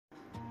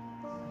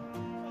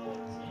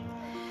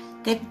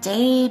Good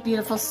day,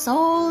 beautiful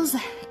souls.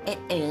 It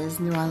is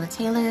Noella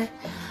Taylor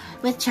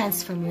with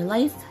Transform Your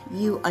Life,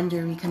 You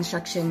Under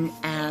Reconstruction,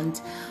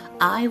 and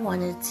I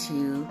wanted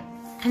to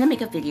kind of make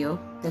a video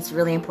that's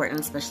really important,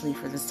 especially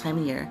for this time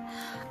of year,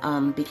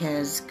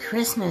 because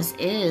Christmas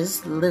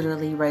is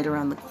literally right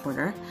around the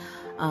corner,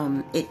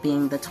 it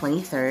being the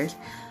 23rd.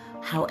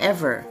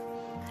 However,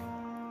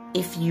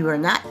 if you are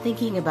not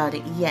thinking about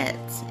it yet,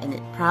 and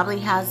it probably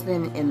has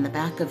been in the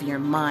back of your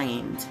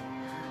mind,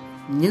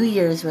 New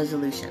Year's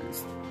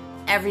resolutions.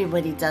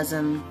 Everybody does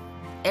them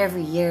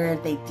every year.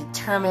 They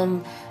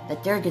determine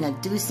that they're going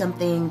to do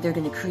something. They're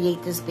going to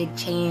create this big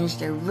change.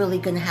 They're really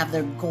going to have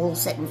their goal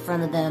set in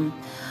front of them.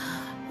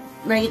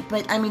 Right?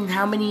 But I mean,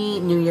 how many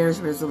New Year's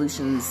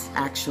resolutions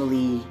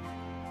actually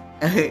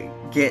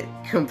get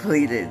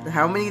completed?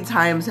 How many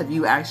times have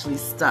you actually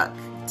stuck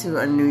to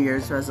a New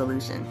Year's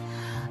resolution?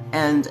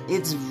 And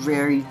it's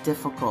very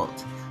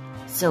difficult.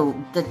 So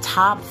the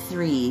top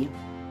three,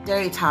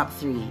 very top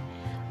three,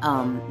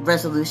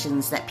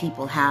 resolutions that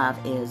people have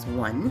is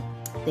 1,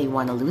 they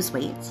want to lose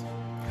weight.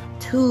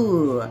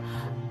 2,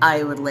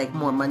 I would like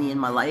more money in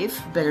my life,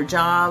 better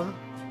job,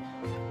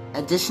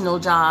 additional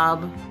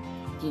job,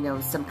 you know,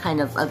 some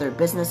kind of other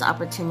business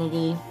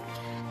opportunity.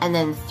 And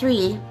then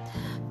 3,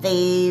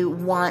 they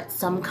want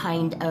some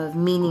kind of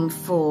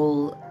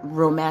meaningful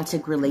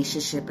romantic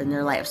relationship in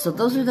their life. So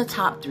those are the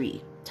top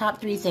three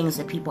things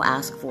that people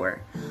ask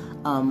for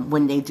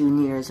when they do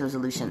New Year's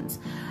resolutions.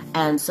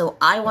 And so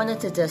I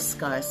wanted to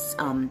discuss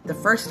the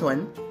first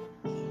one,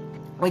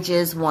 which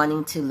is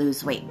wanting to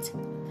lose weight.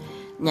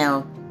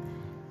 Now,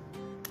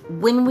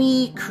 when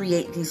we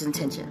create these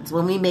intentions,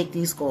 when we make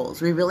these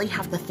goals, we really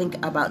have to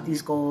think about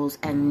these goals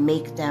and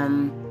make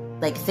them,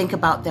 think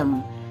about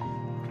them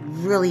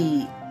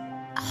really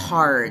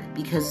hard,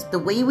 because the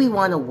way we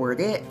want to word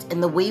it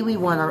and the way we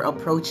want to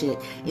approach it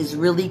is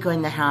really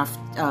going to have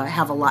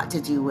a lot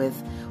to do with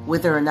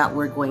whether or not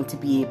we're going to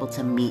be able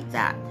to meet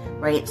that,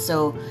 right?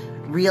 So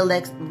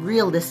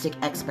realistic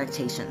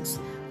expectations.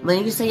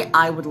 When you say,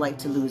 I would like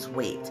to lose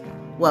weight,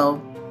 well,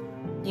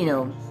 you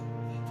know,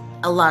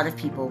 a lot of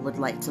people would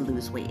like to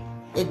lose weight.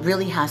 It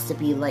really has to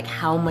be like,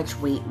 how much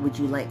weight would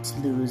you like to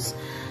lose?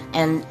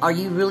 And are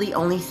you really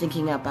only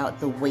thinking about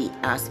the weight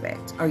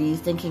aspect? Are you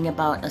thinking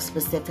about a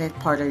specific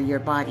part of your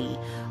body?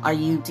 Are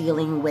you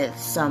dealing with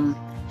some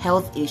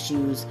health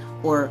issues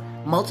or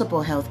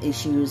multiple health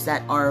issues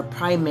that are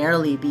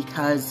primarily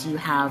because you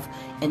have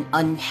an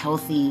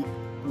unhealthy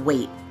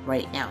weight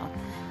right now?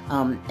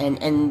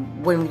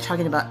 And when we're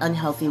talking about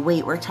unhealthy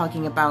weight, we're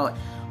talking about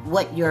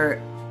what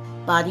your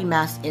body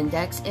mass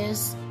index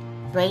is,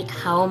 right?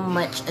 How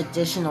much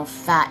additional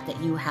fat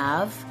that you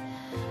have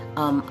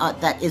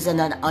that is in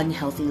an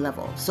unhealthy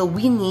level. So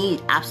we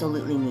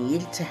absolutely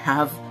need to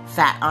have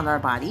fat on our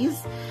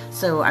bodies.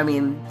 So, I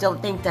mean,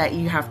 don't think that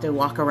you have to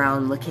walk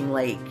around looking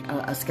like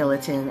a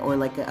skeleton or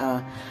like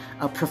a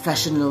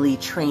professionally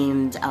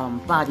trained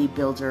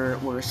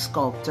bodybuilder or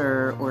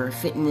sculptor or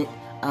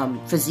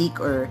physique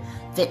or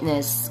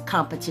fitness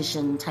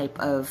competition type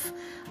of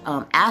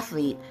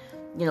athlete.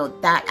 You know,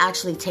 that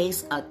actually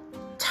takes a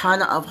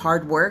ton of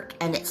hard work,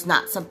 and it's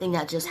not something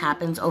that just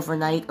happens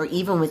overnight or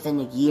even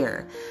within a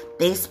year.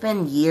 They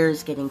spend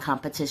years getting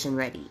competition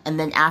ready, and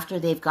then after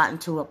they've gotten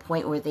to a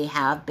point where they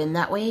have been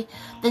that way,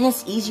 then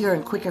it's easier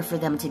and quicker for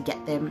them to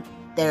get them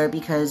there,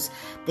 because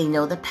they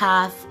know the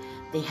path.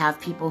 They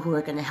have people who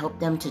are going to help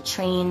them to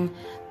train.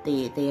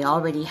 They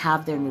already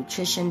have their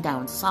nutrition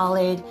down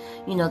solid.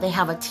 You know, they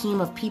have a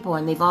team of people,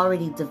 and they've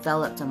already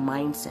developed a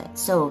mindset.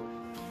 So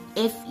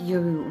if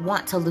you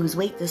want to lose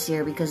weight this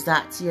year, because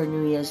that's your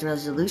New Year's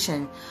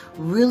resolution,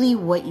 really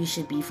what you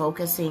should be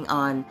focusing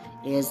on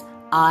is,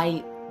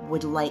 I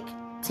would like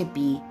to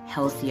be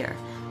healthier.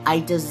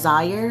 I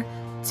desire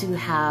to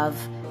have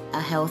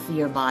a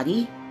healthier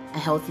body, a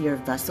healthier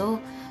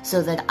vessel,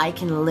 so that I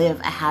can live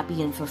a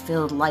happy and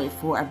fulfilled life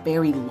for a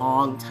very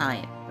long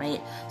time,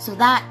 right? So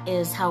that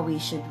is how we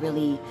should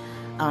really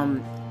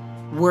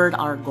word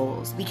our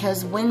goals,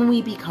 because when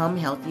we become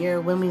healthier,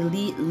 when we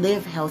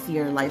live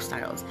healthier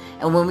lifestyles,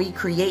 and when we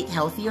create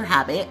healthier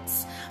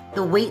habits,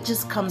 the weight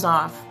just comes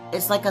off.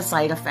 It's like a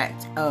side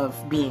effect of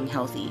being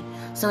healthy.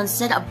 So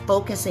instead of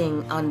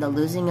focusing on the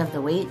losing of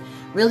the weight,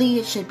 really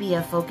it should be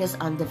a focus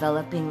on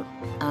developing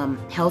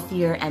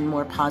healthier and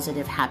more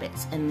positive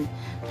habits.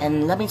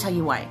 And let me tell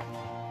you why.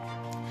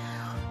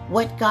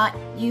 What got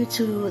you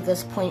to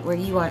this point where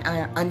you are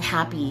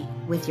unhappy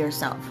with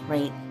yourself,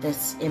 right?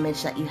 This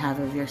image that you have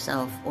of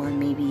yourself, or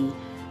maybe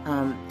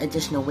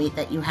additional weight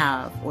that you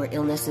have, or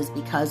illnesses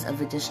because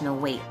of additional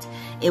weight.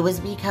 It was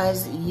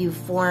because you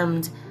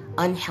formed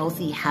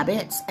unhealthy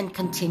habits and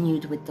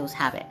continued with those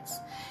habits.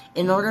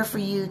 In order for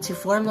you to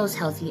form those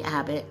unhealthy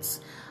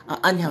habits,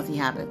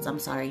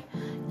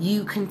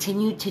 you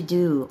continue to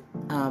do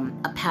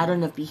a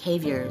pattern of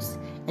behaviors.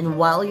 And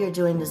while you're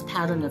doing this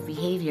pattern of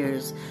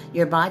behaviors,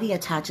 your body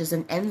attaches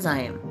an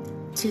enzyme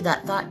to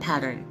that thought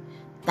pattern.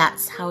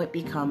 That's how it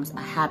becomes a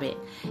habit.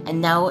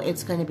 And now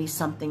it's going to be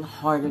something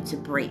harder to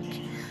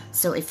break.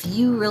 So if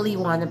you really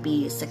want to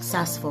be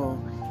successful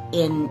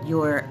in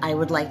your I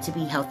would like to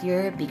be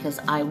healthier because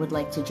I would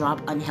like to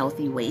drop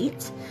unhealthy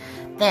weight,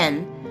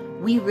 then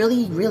we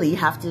really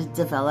have to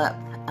develop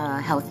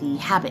healthy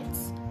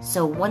habits.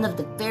 So one of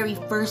the very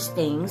first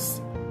things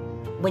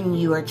when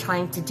you are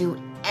trying to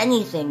do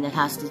anything that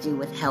has to do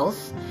with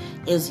health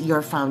is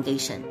your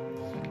foundation.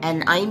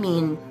 And I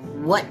mean,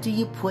 what do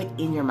you put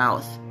in your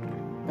mouth,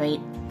 right?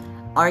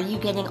 Are you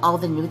getting all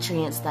the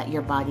nutrients that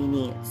your body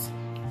needs?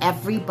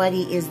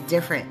 Everybody is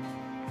different.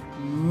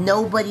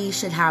 Nobody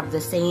should have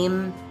the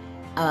same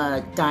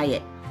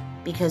diet,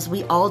 because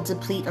we all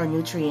deplete our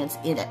nutrients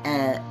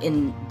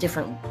in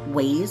different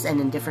ways and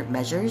in different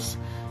measures.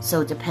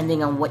 So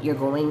depending on what you're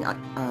going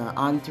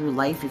on through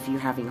life, if you're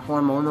having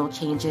hormonal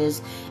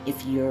changes,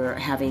 if you're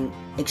having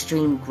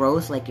extreme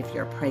growth, like if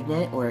you're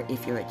pregnant or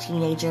if you're a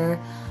teenager,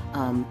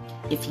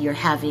 if you're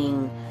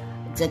having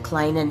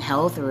decline in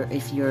health, or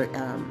if you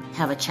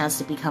have a chance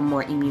to become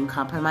more immune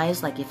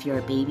compromised, like if you're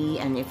a baby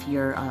and if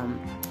you're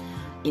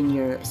in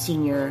your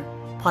senior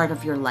part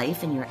of your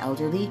life and you're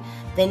elderly,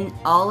 then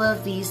all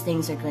of these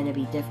things are going to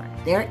be different.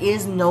 There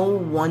is no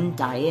one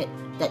diet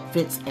that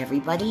fits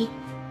everybody.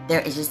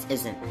 There just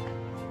isn't,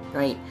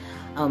 right?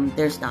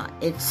 There's not.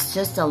 It's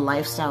just a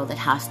lifestyle that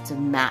has to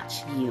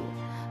match you.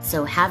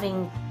 So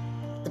having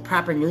the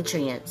proper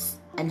nutrients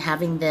and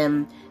having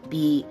them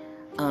be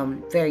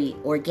very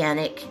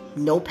organic,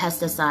 no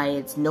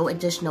pesticides, no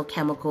additional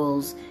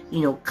chemicals,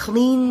 you know,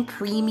 clean,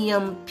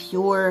 premium,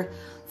 pure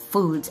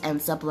foods and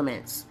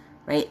supplements,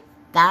 right?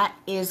 That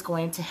is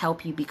going to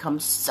help you become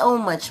so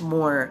much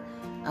more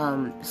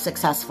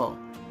successful.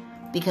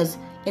 Because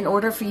in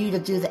order for you to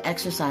do the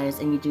exercise,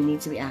 and you do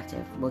need to be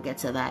active, we'll get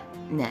to that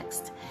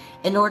next.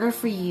 In order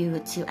for you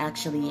to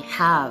actually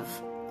have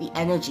the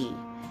energy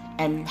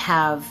and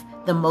have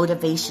the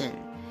motivation,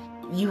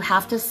 you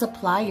have to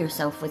supply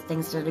yourself with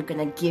things that are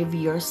going to give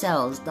your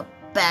cells the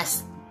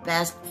best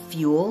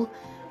fuel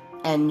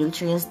and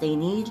nutrients they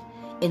need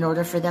in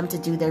order for them to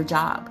do their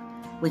job,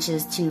 which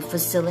is to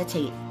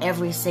facilitate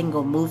every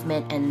single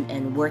movement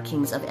and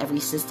workings of every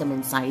system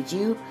inside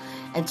you,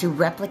 and to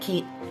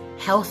replicate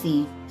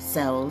healthy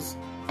cells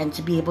and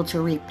to be able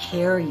to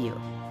repair you,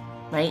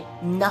 right?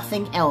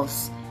 Nothing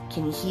else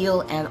can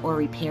heal and or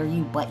repair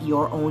you but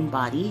your own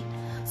body.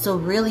 So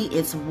really,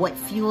 it's what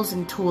fuels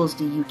and tools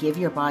do you give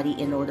your body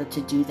in order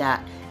to do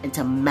that and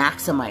to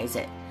maximize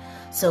it.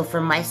 So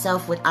for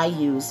myself, what I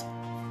use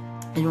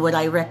and what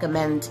I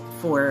recommend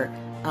for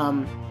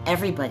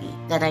everybody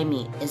that I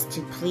meet is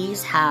to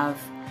please have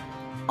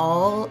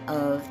all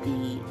of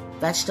the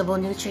vegetable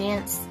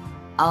nutrients,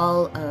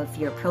 all of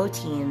your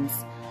proteins,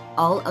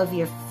 all of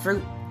your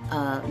fruit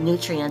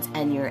nutrients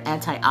and your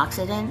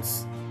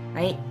antioxidants,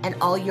 right? And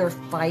all your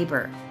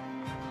fiber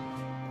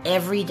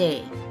every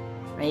day,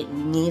 right?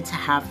 We need to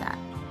have that.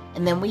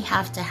 And then we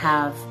have to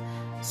have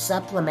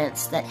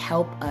supplements that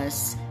help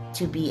us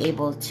to be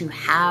able to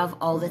have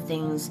all the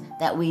things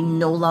that we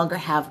no longer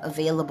have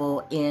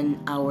available in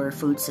our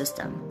food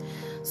system.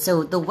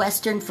 So the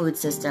Western food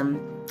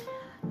system,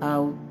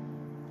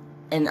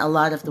 and a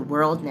lot of the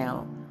world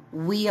now,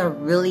 we are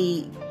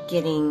really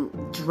getting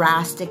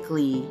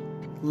drastically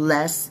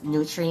less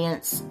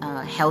nutrients,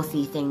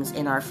 healthy things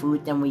in our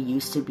food than we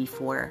used to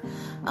before.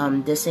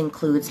 This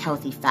includes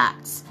healthy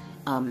fats,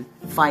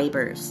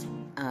 fibers,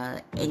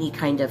 any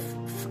kind of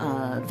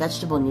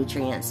vegetable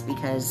nutrients,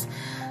 because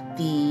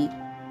the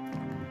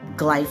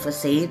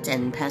glyphosate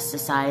and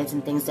pesticides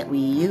and things that we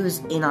use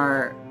in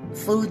our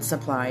food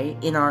supply,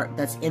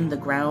 that's in the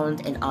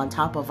ground and on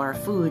top of our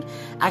food,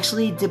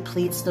 actually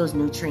depletes those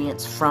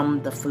nutrients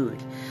from the food.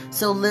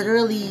 So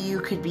literally, you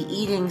could be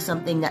eating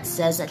something that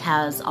says it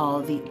has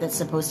that's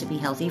supposed to be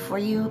healthy for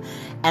you,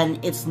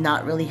 and it's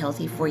not really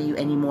healthy for you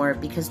anymore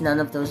because none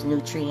of those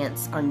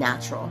nutrients are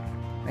natural,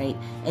 right?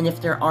 And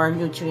if there are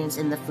nutrients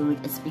in the food,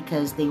 it's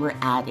because they were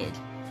added,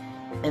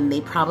 and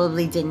they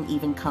probably didn't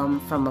even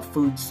come from a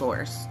food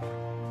source.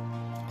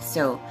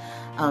 So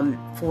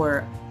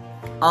for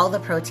all the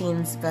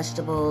proteins,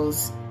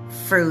 vegetables,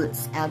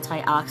 fruits,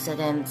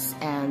 antioxidants,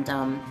 and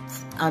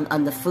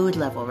on the food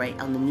level, right,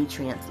 on the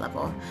nutrients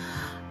level,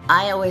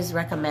 I always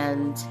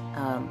recommend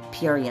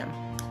Purium.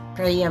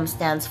 Purium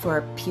stands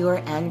for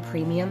Pure and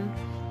Premium.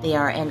 They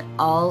are an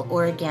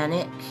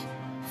all-organic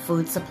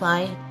food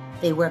supply.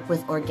 They work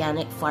with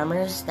organic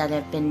farmers that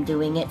have been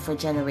doing it for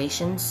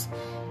generations,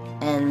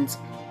 and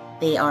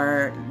they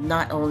are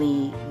not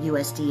only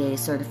USDA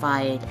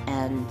certified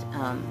and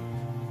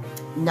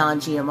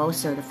non-GMO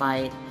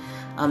certified,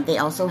 they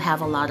also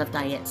have a lot of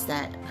diets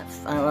that,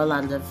 a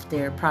lot of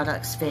their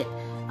products fit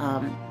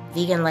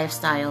vegan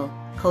lifestyle,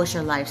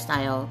 kosher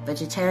lifestyle,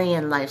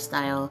 vegetarian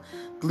lifestyle,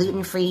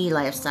 gluten-free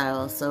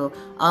lifestyle. So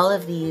all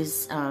of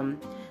these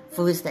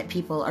foods that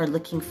people are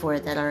looking for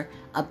that are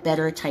a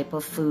better type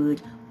of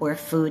food, or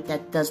food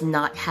that does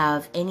not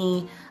have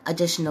any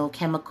additional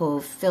chemical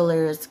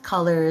fillers,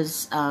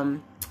 colors,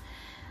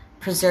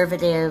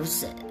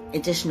 preservatives,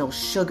 additional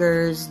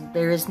sugars.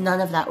 There is none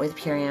of that with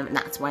Purium, and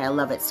that's why I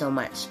love it so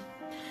much.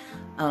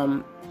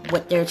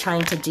 what they're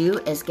trying to do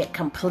is get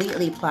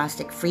completely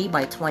plastic free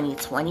by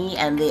 2020,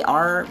 and they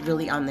are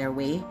really on their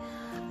way.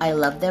 I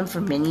love them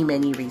for many,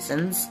 many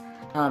reasons,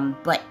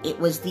 but it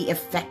was the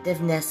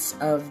effectiveness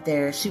of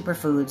their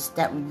superfoods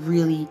that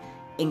really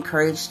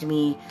encouraged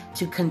me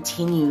to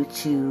continue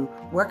to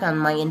work on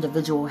my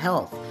individual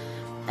health.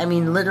 I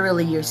mean,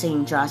 literally, you're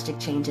seeing drastic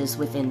changes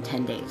within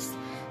 10 days.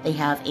 They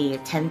have a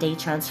 10-day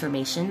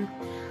transformation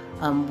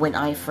when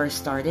I first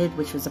started,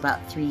 which was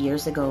about 3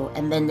 years ago,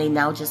 and then they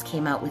now just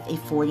came out with a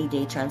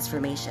 40-day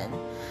transformation.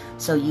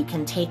 So you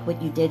can take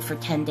what you did for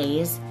 10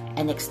 days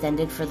and extend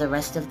it for the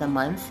rest of the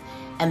month,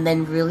 and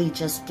then really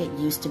just get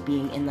used to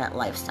being in that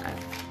lifestyle.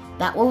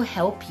 That will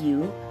help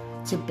you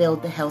to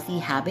build the healthy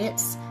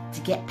habits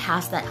to get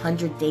past that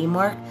 100-day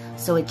mark,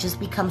 so it just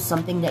becomes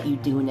something that you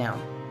do now,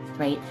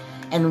 right?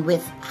 And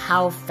with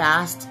how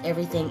fast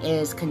everything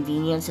is,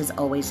 convenience is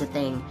always a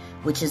thing,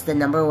 which is the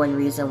 #1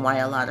 reason why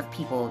a lot of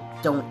people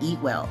don't eat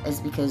well,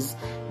 is because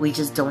we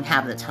just don't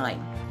have the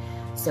time.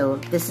 So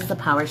this is the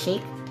Power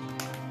Shake.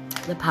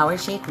 The Power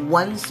Shake,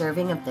 1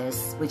 serving of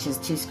this, which is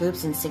 2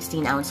 scoops and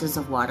 16 ounces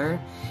of water,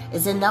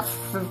 is enough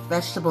for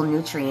vegetable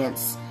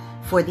nutrients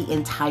for the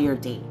entire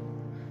day.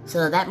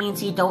 So that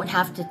means you don't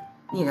have to,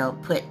 you know,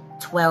 put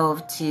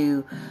 12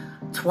 to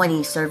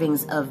 20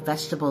 servings of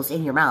vegetables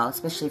in your mouth,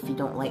 especially if you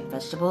don't like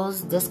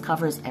vegetables. This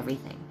covers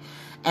everything.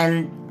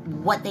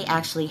 And what they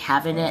actually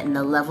have in it and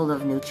the level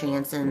of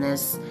nutrients in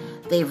this,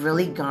 they've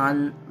really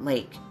gone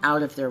like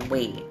out of their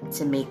way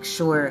to make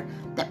sure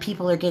that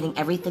people are getting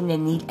everything they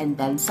need and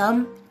then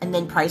some, and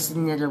then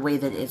pricing it in a way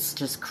that it's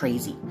just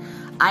crazy.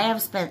 I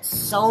have spent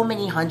so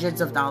many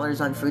hundreds of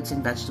dollars on fruits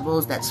and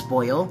vegetables that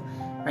spoil,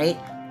 right?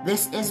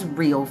 This is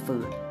real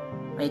food,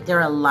 right? There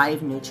are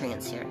live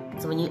nutrients here.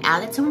 So when you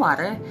add it to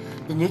water,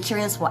 the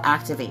nutrients will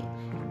activate.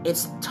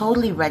 It's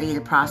totally ready to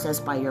process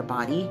by your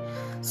body.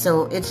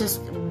 So it's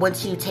just,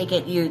 once you take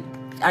it,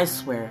 I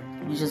swear,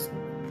 you just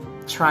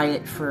try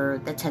it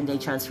for the 10-day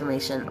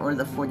transformation or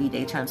the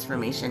 40-day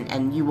transformation,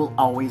 and you will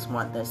always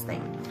want this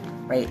thing,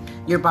 right?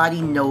 Your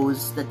body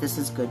knows that this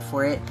is good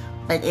for it,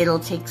 but it'll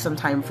take some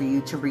time for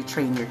you to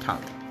retrain your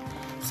tongue.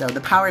 So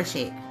the Power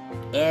Shake,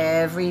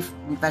 every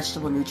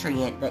vegetable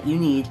nutrient that you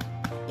need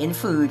in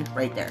food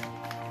right there.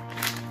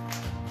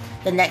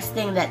 The next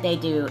thing that they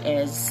do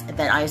is,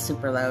 that I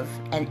super love,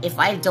 and if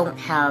I don't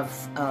have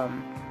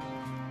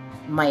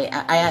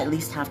I at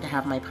least have to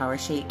have my Power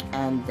Shake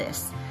and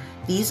this.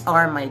 These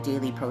are my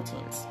daily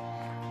proteins.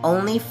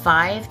 Only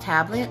 5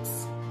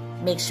 tablets.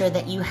 Make sure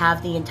that you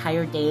have the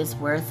entire day's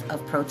worth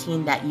of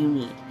protein that you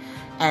need.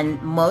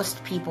 And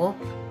most people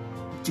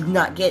do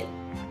not get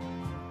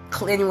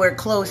anywhere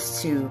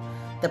close to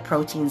the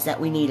proteins that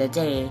we need a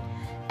day.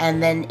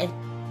 And then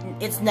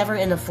it's never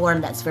in a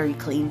form that's very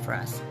clean for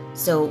us.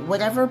 So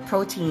whatever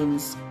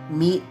proteins,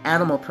 meat,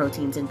 animal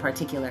proteins in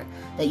particular,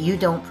 that you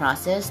don't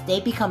process,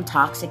 they become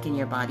toxic in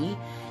your body,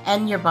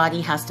 and your body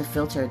has to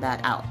filter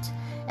that out.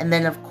 And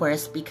then, of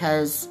course,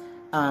 because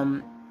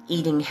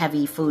eating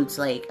heavy foods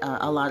like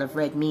a lot of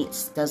red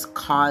meats does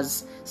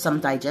cause some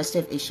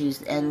digestive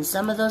issues, and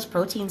some of those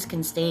proteins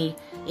can stay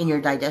in your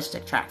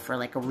digestive tract for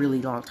like a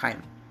really long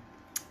time.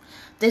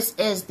 This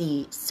is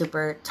the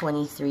Super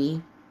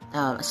 23,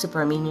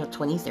 Super Amino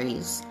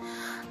 23s.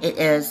 It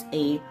is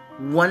a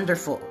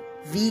wonderful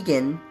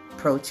vegan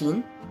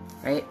protein,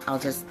 right? I'll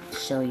just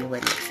show you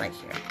what it looks like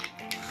here.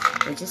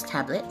 They're just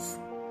tablets.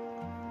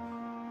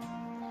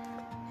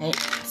 Right?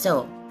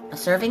 So, a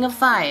serving of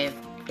 5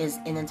 is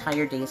an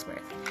entire day's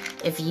worth.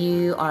 If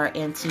you are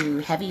into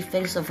heavy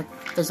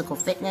physical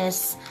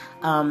fitness,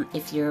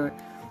 if you're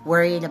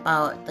worried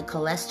about the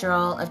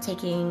cholesterol of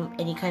taking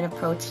any kind of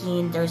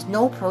protein, there's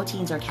no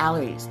proteins or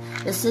calories.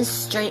 This is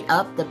straight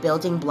up the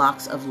building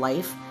blocks of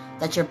life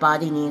that your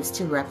body needs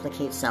to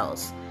replicate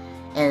cells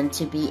and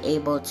to be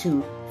able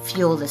to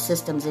fuel the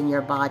systems in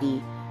your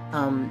body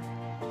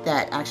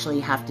that actually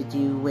have to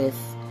do with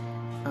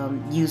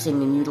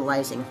using and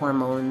utilizing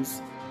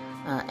hormones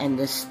and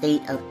the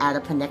state of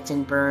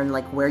adiponectin burn,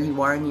 like where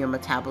you are in your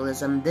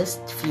metabolism. This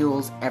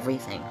fuels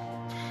everything.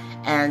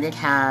 And it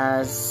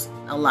has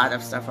a lot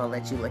of stuff. I'll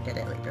let you look at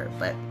it later.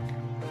 But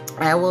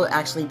I will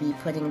actually be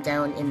putting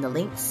down in the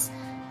links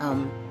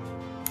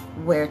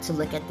where to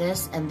look at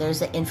this. And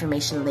there's an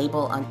information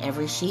label on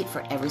every sheet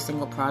for every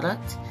single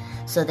product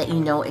so that you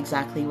know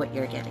exactly what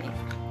you're getting.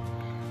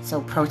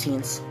 So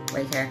proteins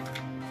right here.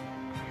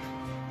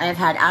 I've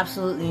had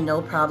absolutely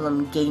no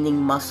problem gaining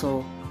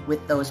muscle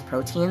with those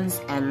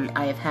proteins, and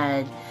I've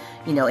had,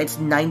 you know, it's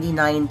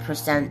 99%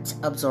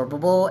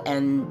 absorbable,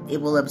 and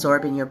it will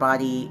absorb in your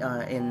body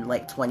in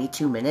like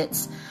 22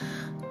 minutes,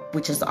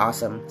 which is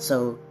awesome.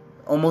 So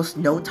almost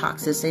no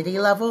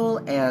toxicity level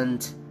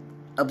and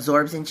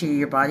absorbs into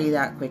your body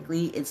that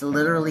quickly. It's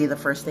literally the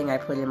first thing I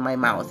put in my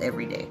mouth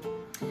every day.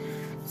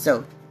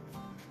 So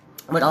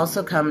what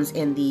also comes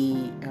in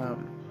the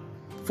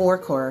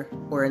 4-core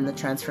or in the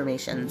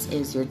transformations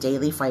is your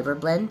daily fiber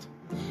blend.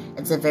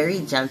 It's a very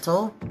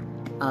gentle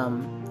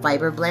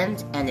fiber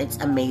blend, and it's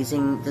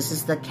amazing. This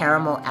is the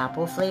caramel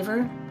apple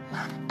flavor.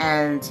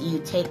 and you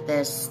take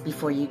this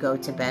before you go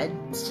to bed.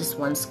 It's just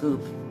 1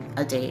 scoop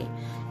a day,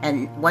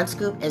 and 1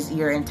 scoop is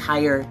your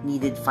entire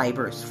needed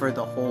fibers for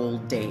the whole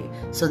day.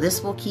 So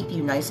this will keep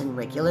you nice and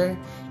regular.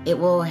 It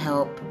will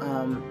help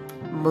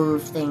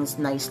move things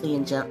nicely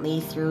and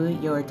gently through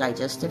your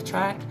digestive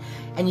tract,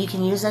 and you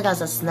can use it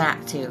as a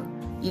snack too.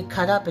 You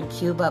cut up and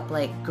cube up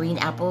like green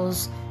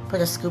apples, put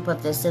a scoop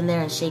of this in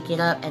there and shake it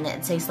up, and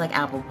it tastes like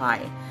apple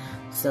pie.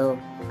 So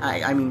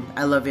I mean,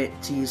 I love it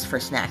to use for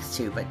snacks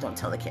too, but don't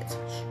tell the kids.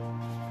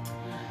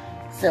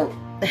 So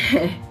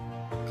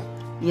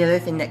the other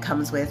thing that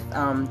comes with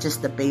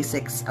just the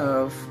basics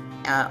of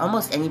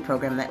almost any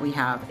program that we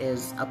have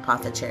is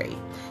Apothecary.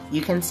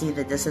 You can see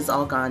that this is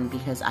all gone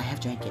because I have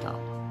drank it all.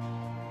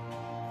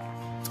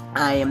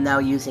 I am now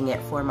using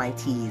it for my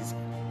teas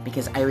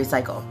because I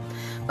recycle.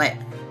 But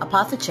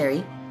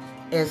Apothecary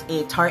is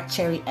a tart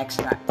cherry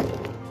extract,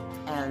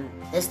 and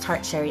this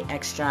tart cherry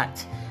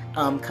extract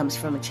comes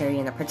from a cherry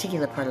in a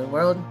particular part of the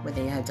world where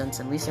they have done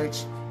some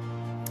research.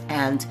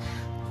 And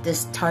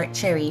this tart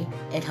cherry,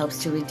 it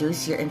helps to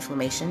reduce your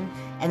inflammation,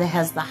 and it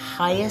has the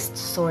highest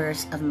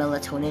source of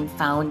melatonin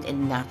found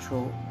in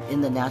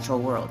the natural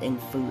world, in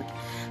food.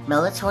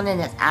 Melatonin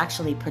is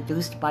actually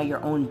produced by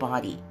your own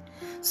body.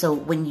 So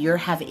when you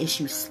have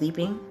issues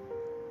sleeping,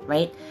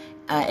 right,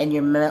 and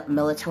your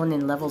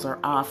melatonin levels are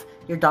off,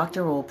 your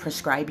doctor will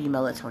prescribe you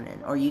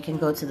melatonin, or you can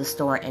go to the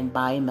store and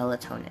buy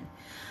melatonin.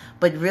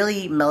 But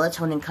really,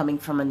 melatonin coming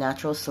from a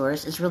natural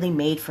source is really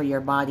made for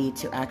your body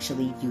to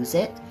actually use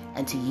it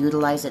and to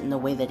utilize it in the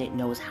way that it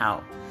knows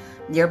how.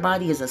 Your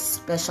body is a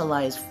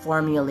specialized,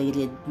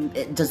 formulated,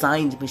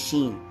 designed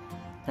machine,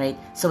 right?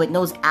 So it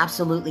knows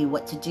absolutely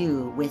what to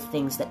do with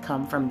things that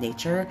come from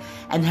nature,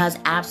 and has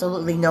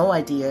absolutely no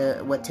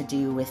idea what to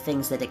do with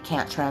things that it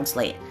can't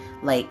translate,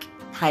 like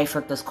high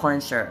fructose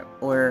corn syrup,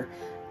 or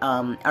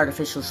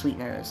artificial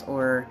sweeteners,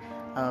 or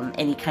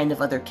any kind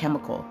of other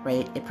chemical,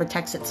 right? It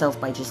protects itself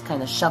by just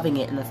kind of shoving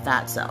it in the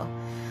fat cell.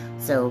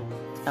 So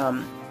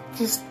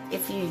just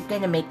if you're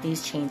going to make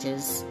these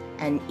changes,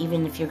 and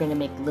even if you're going to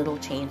make little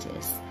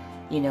changes,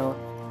 you know,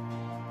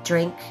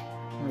 drink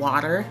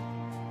water.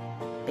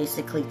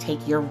 Basically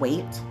take your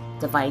weight,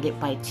 divide it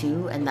by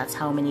 2, and that's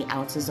how many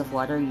ounces of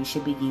water you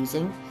should be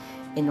using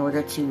in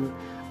order to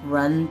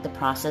run the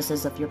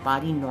processes of your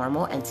body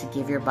normal, and to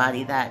give your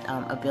body that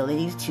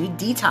ability to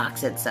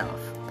detox itself,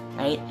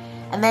 right?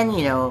 And then,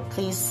 you know,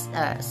 please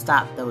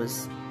stop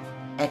those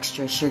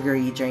extra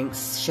sugary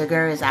drinks.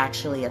 Sugar is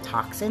actually a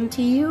toxin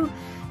to you.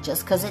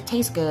 Just because it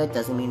tastes good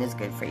doesn't mean it's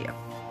good for you.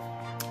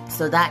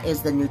 So that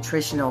is the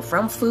nutritional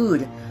from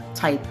food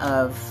type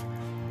of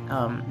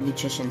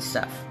nutrition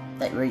stuff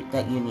that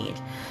you need.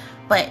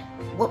 But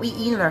what we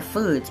eat in our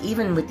foods,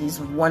 even with these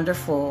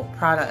wonderful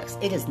products,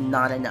 it is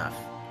not enough,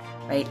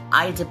 right?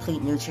 I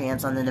deplete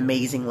nutrients on an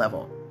amazing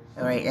level,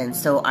 all right? And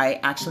so I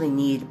actually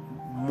need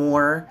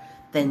more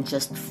than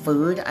just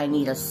food. I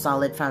need a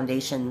solid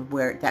foundation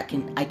where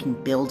I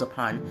can build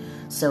upon.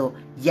 So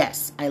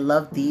yes, I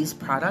love these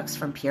products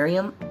from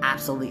Purium,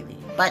 absolutely.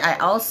 But I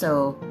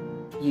also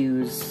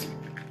use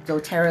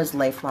doTERRA's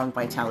Lifelong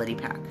Vitality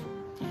Pack.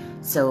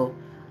 So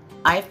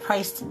I've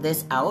priced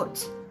this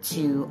out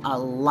to a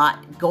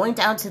lot, going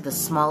down to the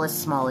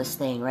smallest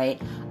thing,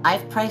 right?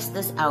 I've priced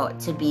this out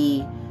to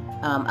be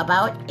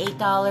about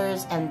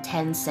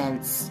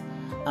 $8.10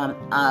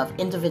 of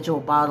individual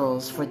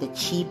bottles for the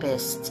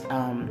cheapest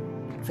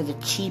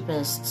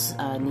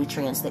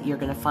nutrients that you're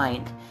going to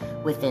find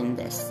within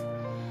this.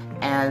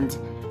 And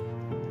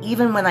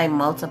even when I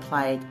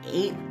multiplied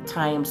 8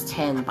 times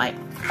 10 by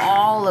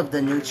all of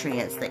the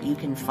nutrients that you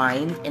can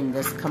find in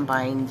this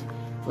combined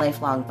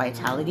Lifelong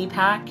Vitality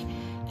Pack,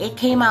 it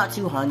came out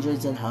to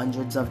hundreds and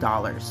hundreds of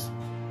dollars,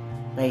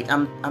 right?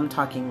 I'm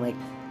talking like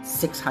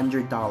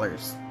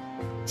 $600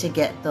 to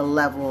get the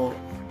level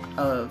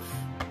of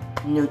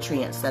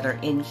nutrients that are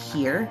in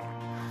here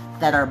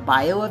that are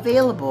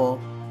bioavailable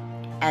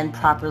and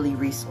properly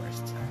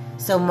resourced.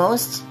 So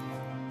most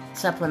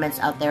supplements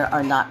out there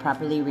are not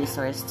properly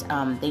resourced.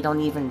 They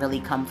don't even really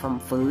come from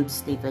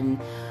foods. They've been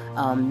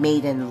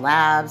made in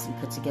labs and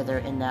put together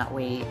in that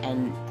way,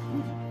 and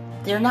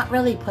they're not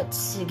really put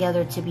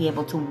together to be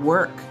able to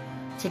work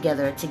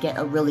together to get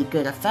a really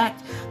good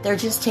effect. They're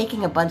just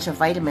taking a bunch of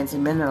vitamins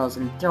and minerals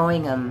and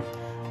throwing them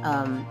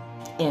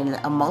in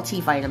a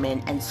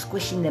multivitamin and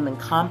squishing them and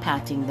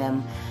compacting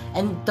them,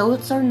 and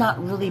those are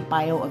not really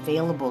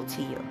bioavailable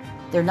to you.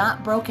 They're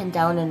not broken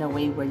down in a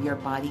way where your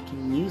body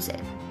can use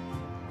it.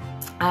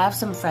 I have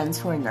some friends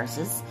who are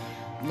nurses.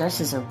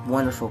 Nurses are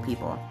wonderful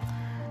people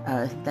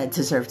that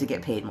deserve to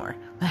get paid more.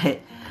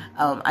 But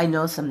I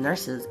know some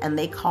nurses, and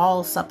they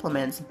call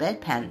supplements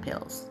bedpan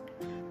pills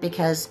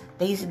because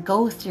they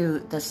go through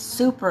the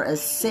super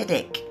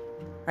acidic,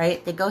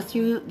 right? They go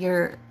through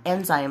your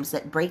enzymes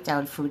that break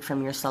down food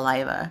from your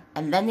saliva,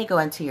 and then they go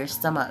into your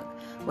stomach,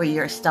 where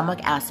your stomach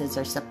acids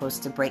are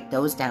supposed to break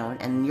those down,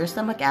 and your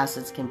stomach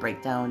acids can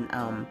break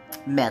down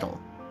metal,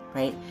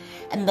 right?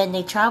 And then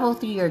they travel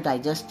through your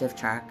digestive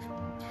tract,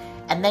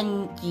 and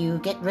then you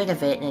get rid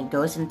of it, and it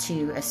goes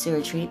into a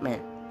sewer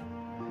treatment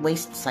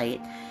waste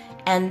site,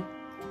 And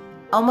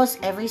almost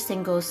every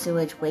single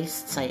sewage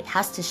waste site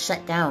has to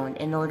shut down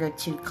in order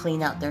to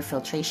clean out their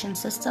filtration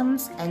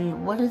systems.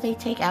 And what do they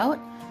take out?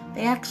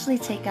 They actually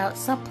take out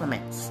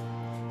supplements,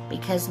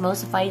 because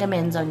most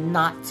vitamins are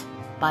not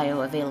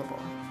bioavailable.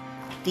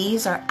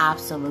 These are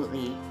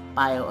absolutely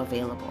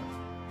bioavailable,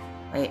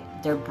 right?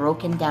 They're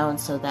broken down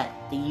so that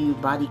the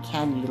body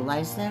can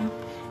utilize them,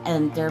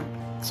 and they're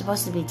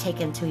supposed to be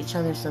taken to each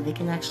other so they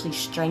can actually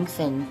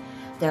strengthen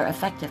their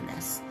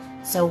effectiveness.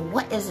 So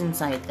what is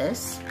inside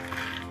this?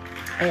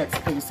 It's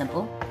pretty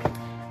simple.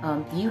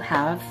 You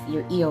have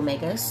your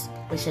E-omegas,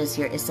 which is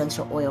your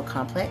essential oil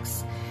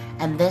complex,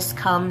 and this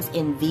comes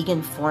in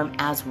vegan form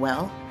as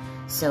well.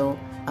 So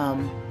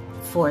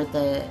for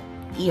the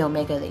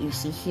E-omega that you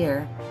see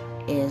here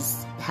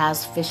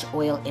has fish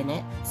oil in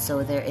it,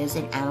 so there is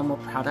an animal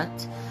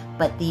product,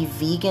 but the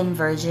vegan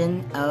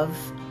version of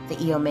the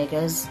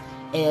E-omegas,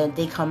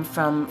 they come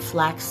from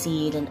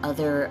flaxseed and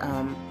other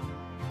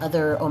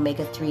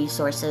omega-3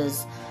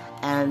 sources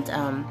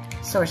and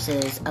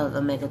sources of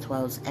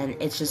omega-12s. And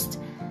it's just,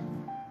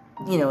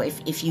 you know,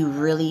 if you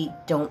really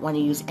don't want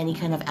to use any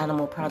kind of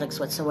animal products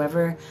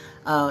whatsoever,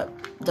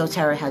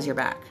 doTERRA has your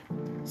back.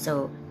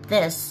 So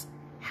this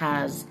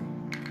has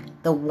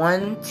the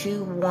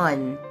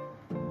 1-to-1,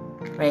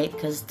 right?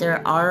 Because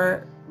there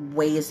are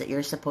ways that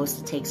you're supposed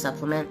to take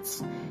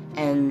supplements,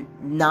 and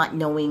not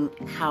knowing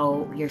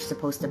how you're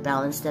supposed to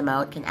balance them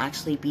out can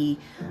actually be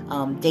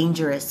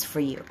dangerous for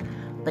you.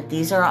 But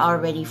these are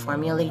already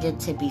formulated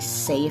to be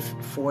safe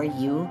for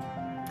you,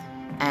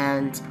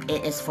 and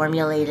it is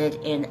formulated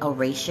in a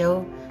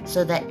ratio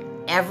so that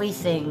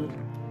everything,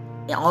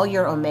 all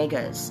your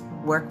omegas,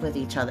 work with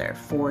each other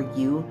for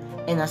you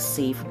in a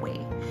safe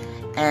way.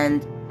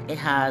 And it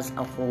has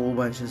a whole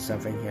bunch of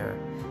stuff in here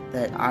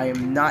that I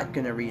am not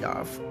going to read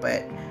off,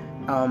 but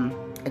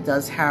it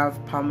does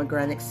have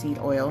pomegranate seed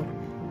oil,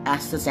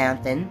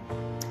 astaxanthin,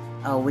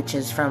 which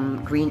is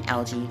from green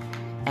algae,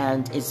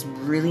 and is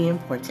really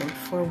important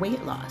for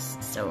weight loss.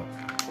 So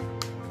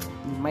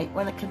you might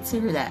want to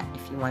consider that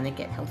if you want to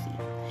get healthy.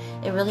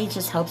 It really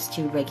just helps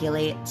to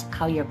regulate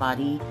how your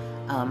body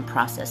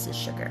processes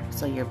sugar,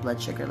 so your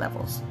blood sugar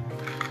levels.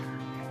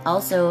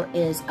 Also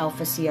is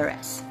Alpha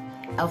CRS.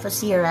 Alpha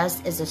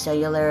CRS is a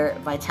cellular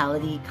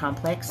vitality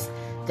complex.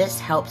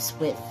 This helps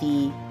with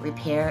the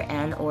repair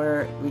and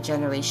or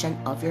regeneration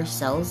of your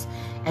cells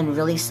and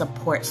really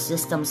support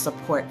system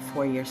support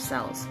for your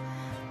cells.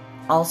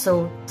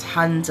 Also,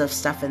 tons of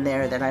stuff in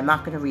there that I'm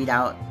not going to read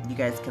out. You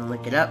guys can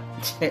look it up.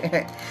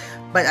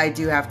 But I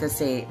do have to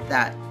say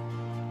that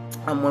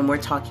when we're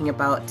talking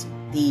about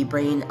the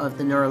brain of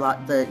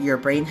your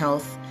brain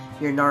health,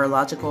 your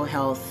neurological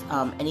health,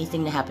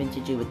 anything that happen to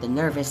do with the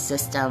nervous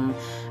system,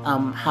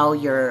 how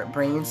your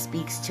brain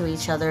speaks to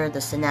each other, the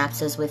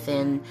synapses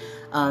within,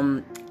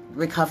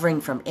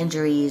 recovering from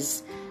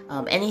injuries,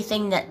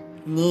 anything that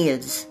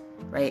needs,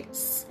 right,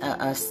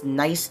 a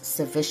nice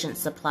sufficient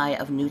supply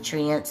of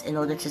nutrients in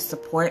order to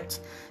support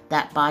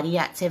that body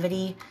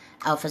activity.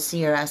 Alpha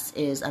CRS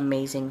is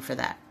amazing for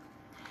that.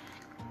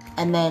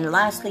 And then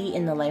lastly,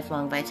 in the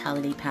Lifelong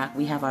Vitality Pack,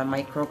 we have our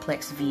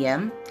Microplex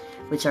VM,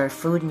 which are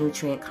food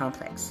nutrient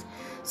complex.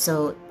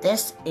 So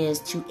this is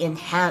to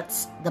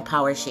enhance the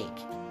Power Shake,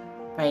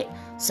 right?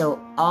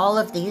 So all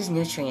of these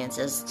nutrients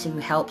is to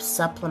help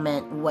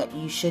supplement what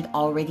you should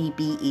already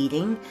be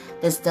eating.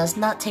 This does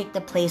not take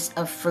the place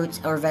of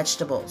fruits or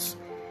vegetables,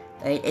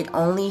 right? It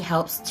only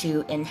helps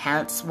to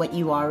enhance what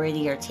you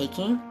already are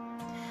taking,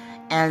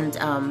 and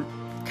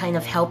kind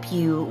of help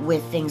you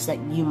with things that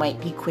you might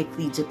be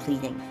quickly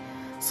depleting.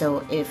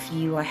 So if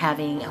you are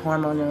having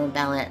hormonal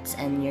imbalance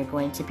and you're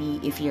going to be,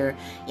 if you're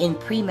in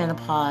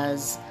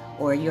premenopause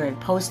or you're in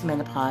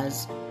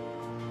postmenopause,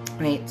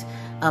 right,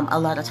 a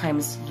lot of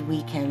times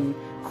we can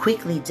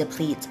quickly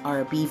deplete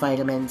our B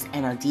vitamins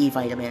and our D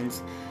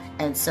vitamins.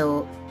 And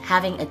so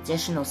having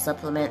additional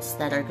supplements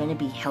that are going to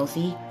be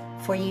healthy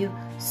for you,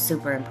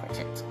 super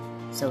important.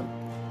 So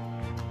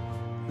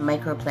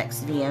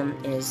Microplex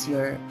VM is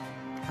your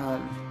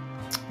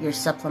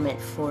supplement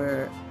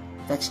for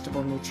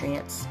vegetable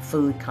nutrients,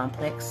 food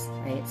complex,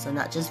 right? So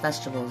not just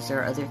vegetables,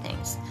 there are other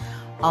things.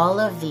 All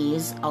of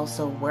these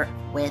also work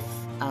with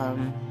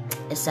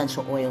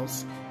essential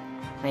oils,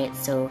 right?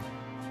 So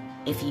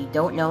if you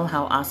don't know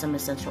how awesome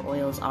essential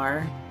oils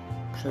are,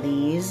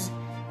 please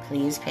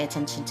pay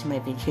attention to my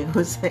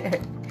videos.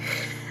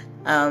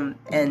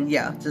 And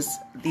yeah, just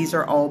these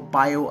are all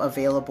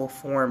bioavailable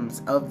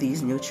forms of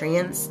these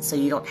nutrients, so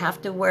you don't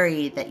have to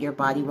worry that your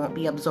body won't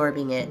be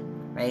absorbing it,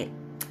 right?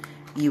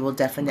 You will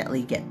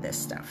definitely get this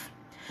stuff.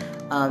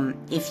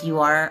 If you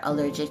are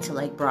allergic to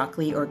like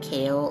broccoli or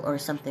kale or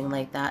something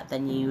like that,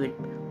 then you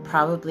would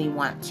probably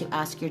want to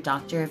ask your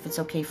doctor if it's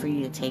okay for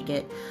you to take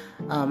it.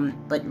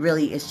 But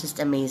really, it's just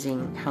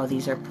amazing how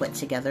these are put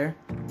together.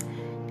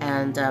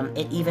 And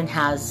it even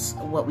has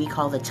what we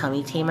call the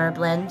tummy tamer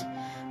blend,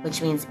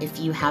 which means if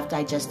you have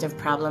digestive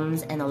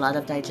problems and a lot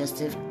of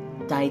digestive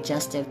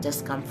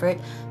discomfort,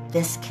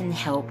 this can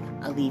help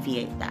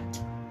alleviate that.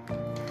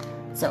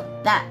 So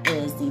that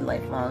is the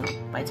Lifelong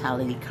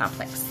Vitality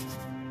Complex.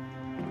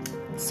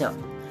 So,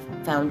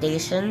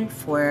 foundation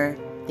for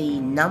the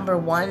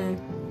 #1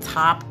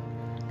 top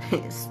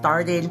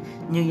started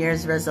New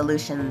Year's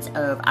resolutions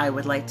of I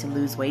would like to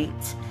lose weight.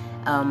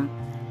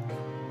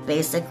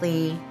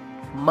 Basically,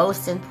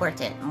 most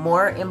important,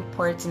 more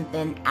important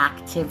than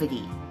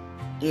activity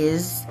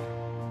is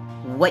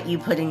what you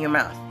put in your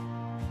mouth.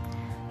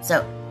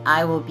 So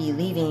I will be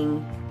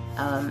leaving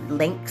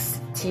links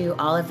to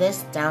all of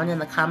this down in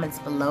the comments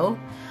below.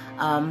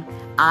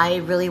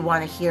 I really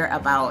want to hear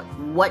about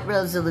what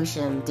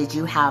resolution did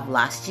you have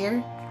last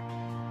year?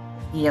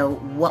 You know,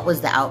 what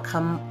was the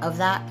outcome of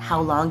that? How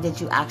long did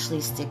you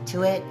actually stick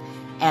to it?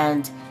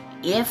 And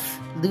if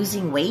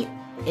losing weight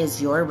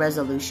is your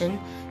resolution,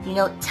 you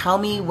know, tell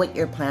me what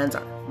your plans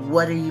are.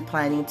 What are you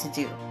planning to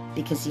do?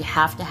 Because you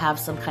have to have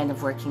some kind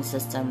of working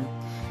system.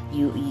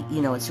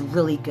 You know, it's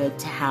really good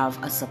to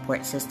have a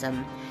support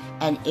system.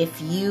 And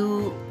if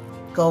you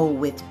go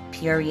with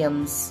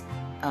Purium's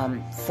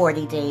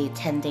 40-day,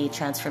 10-day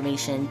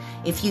transformation,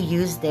 if you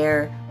use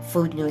their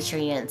food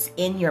nutrients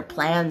in your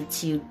plan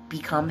to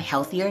become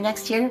healthier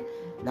next year,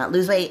 not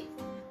lose weight,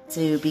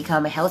 to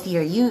become a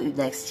healthier you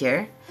next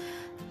year,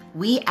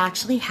 we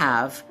actually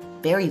have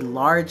very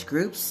large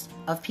groups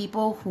of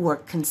people who are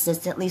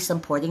consistently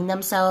supporting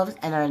themselves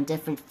and are in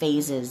different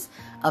phases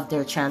of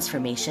their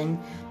transformation.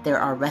 There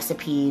are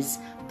recipes,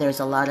 there's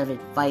a lot of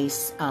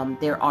advice,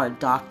 there are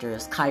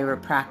doctors,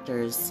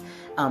 chiropractors,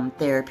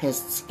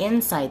 therapists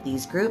inside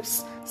these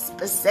groups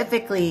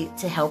specifically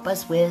to help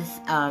us with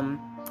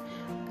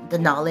the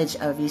knowledge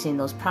of using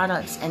those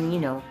products and, you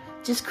know,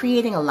 just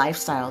creating a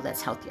lifestyle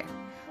that's healthier.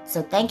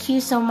 So thank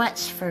you so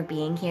much for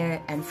being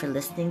here and for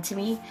listening to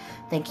me.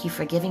 Thank you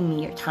for giving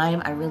me your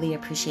time. I really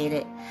appreciate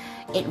it.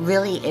 It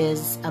really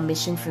is a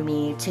mission for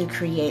me to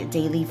create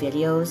daily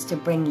videos to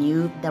bring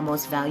you the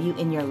most value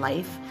in your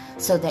life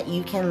so that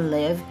you can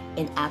live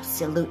in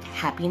absolute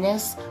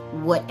happiness,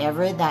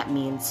 whatever that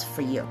means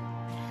for you.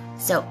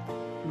 So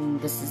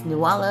this is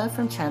Nuala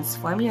from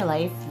Transform Your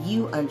Life,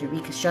 You Under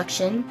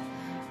Reconstruction.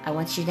 I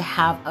want you to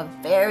have a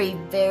very,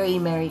 very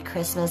Merry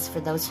Christmas for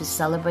those who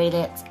celebrate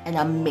it, an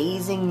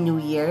amazing New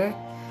Year.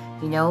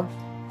 You know,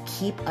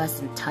 keep us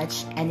in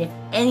touch. And if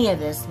any of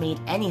this made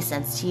any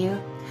sense to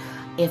you,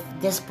 if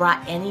this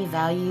brought any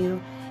value,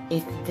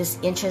 if this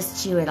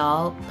interests you at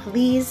all,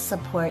 please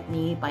support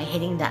me by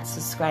hitting that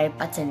subscribe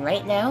button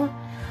right now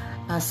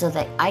so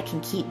that I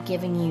can keep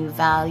giving you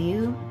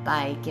value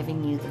by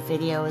giving you the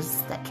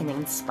videos that can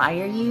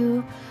inspire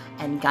you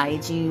and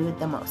guide you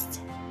the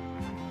most.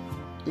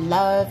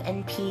 Love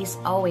and peace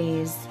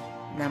always.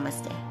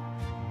 Namaste.